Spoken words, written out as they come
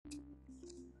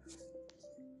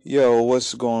Yo,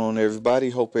 what's going on, everybody?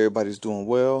 Hope everybody's doing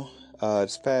well.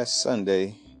 This past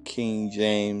Sunday, King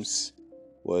James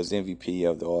was MVP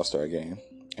of the All Star game.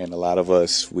 And a lot of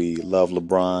us, we love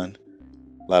LeBron.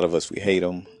 A lot of us, we hate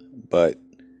him. But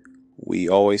we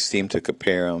always seem to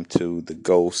compare him to the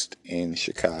Ghost in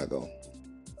Chicago.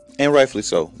 And rightfully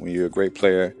so. When you're a great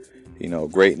player,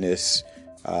 greatness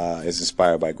is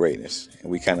inspired by greatness.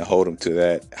 And we kind of hold him to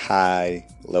that high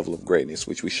level of greatness,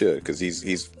 which we should, because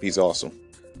he's awesome.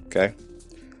 Okay.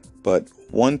 But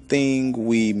one thing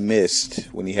we missed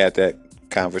when he had that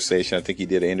conversation, I think he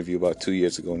did an interview about 2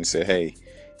 years ago, and he said, hey,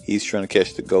 he's trying to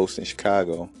catch the ghost in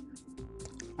Chicago.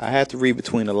 I had to read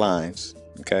between the lines,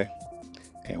 okay?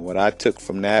 And what I took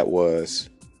from that was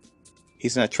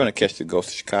he's not trying to catch the ghost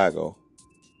in Chicago.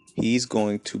 He's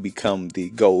going to become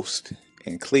the ghost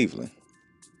in Cleveland.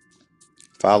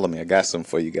 Follow me. I got something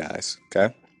for you guys,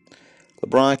 okay?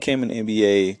 LeBron came in the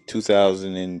NBA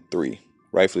 2003.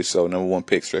 Rightfully so, number one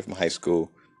pick straight from high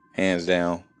school, hands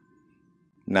down.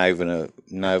 Not even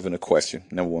a question.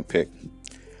 Number one pick.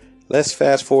 Let's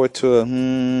fast forward to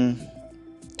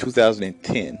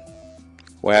 2010.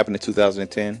 What happened in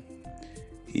 2010?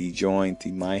 He joined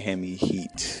the Miami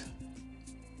Heat.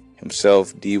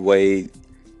 Himself, D Wade,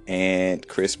 and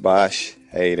Chris Bosh.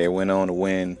 Hey, they went on to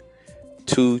win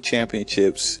 2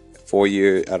 championships 4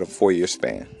 year out of 4 year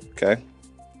span. Okay,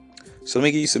 so let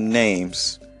me give you some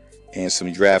names and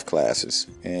some draft classes,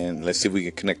 and let's see if we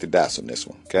can connect the dots on this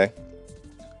one. Okay.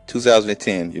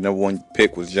 2010, your number one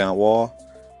pick was John Wall.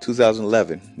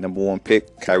 2011, number one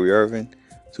pick, Kyrie Irving.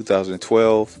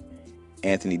 2012,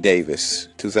 Anthony Davis.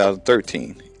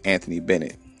 2013, Anthony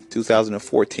Bennett.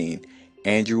 2014,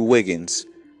 Andrew Wiggins.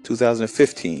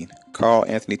 2015, Karl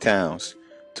Anthony Towns.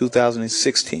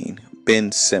 2016,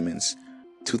 Ben Simmons.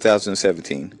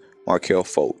 2017, Markelle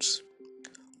Fultz.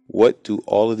 What do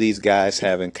all of these guys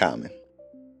have in common?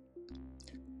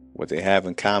 What they have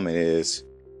in common is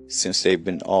since they've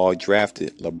been all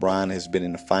drafted, LeBron has been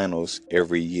in the finals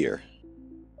every year.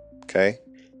 Okay?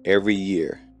 Every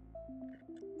year.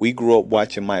 We grew up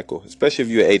watching Michael, especially if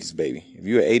you're an 80s baby. If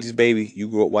you're an 80s baby, you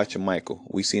grew up watching Michael.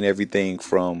 We've seen everything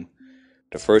from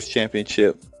the first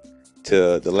championship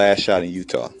to the last shot in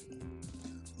Utah.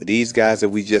 But these guys that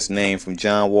we just named, from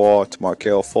John Wall to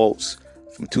Markelle Fultz,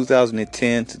 from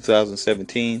 2010 to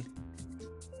 2017,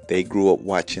 they grew up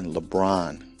watching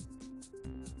LeBron.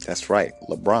 That's right,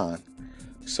 LeBron.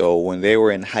 So when they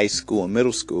were in high school and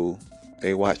middle school,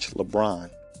 they watched LeBron.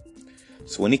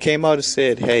 So when he came out and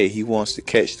said, hey, he wants to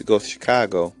catch to go to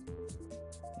Chicago,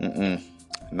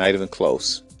 not even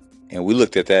close. And we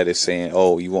looked at that as saying,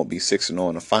 oh, you won't be 6-0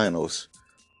 in the finals.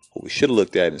 What we should have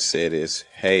looked at and said is,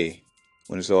 hey,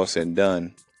 when it's all said and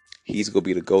done, he's going to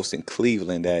be the ghost in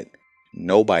Cleveland that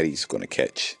nobody's going to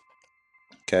catch.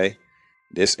 Okay?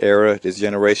 This era, this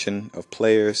generation of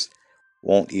players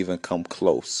won't even come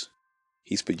close.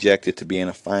 He's projected to be in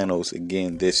the finals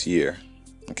again this year.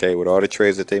 Okay, with all the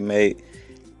trades that they made,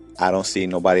 I don't see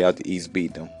nobody out the East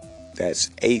beat them. That's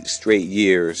 8 straight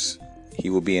years he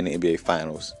will be in the NBA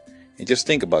Finals. And just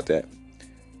think about that.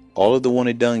 All of the one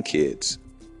and done kids,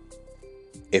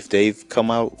 if they've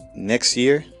come out next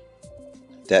year,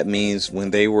 that means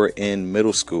when they were in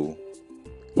middle school,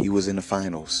 he was in the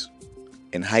finals.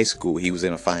 In high school, he was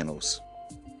in the finals.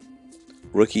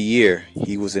 Rookie year,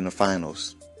 he was in the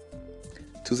finals.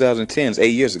 2010 is 8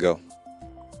 years ago.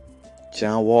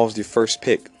 John Wall's the first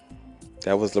pick.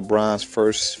 That was LeBron's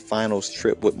first finals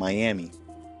trip with Miami.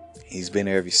 He's been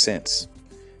there ever since.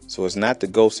 So it's not the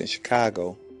ghost in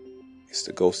Chicago, it's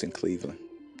the ghost in Cleveland.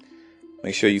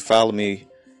 Make sure you follow me,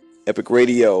 Epic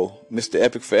Radio, Mr.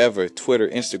 Epic Forever, Twitter,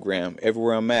 Instagram,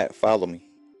 everywhere I'm at, follow me.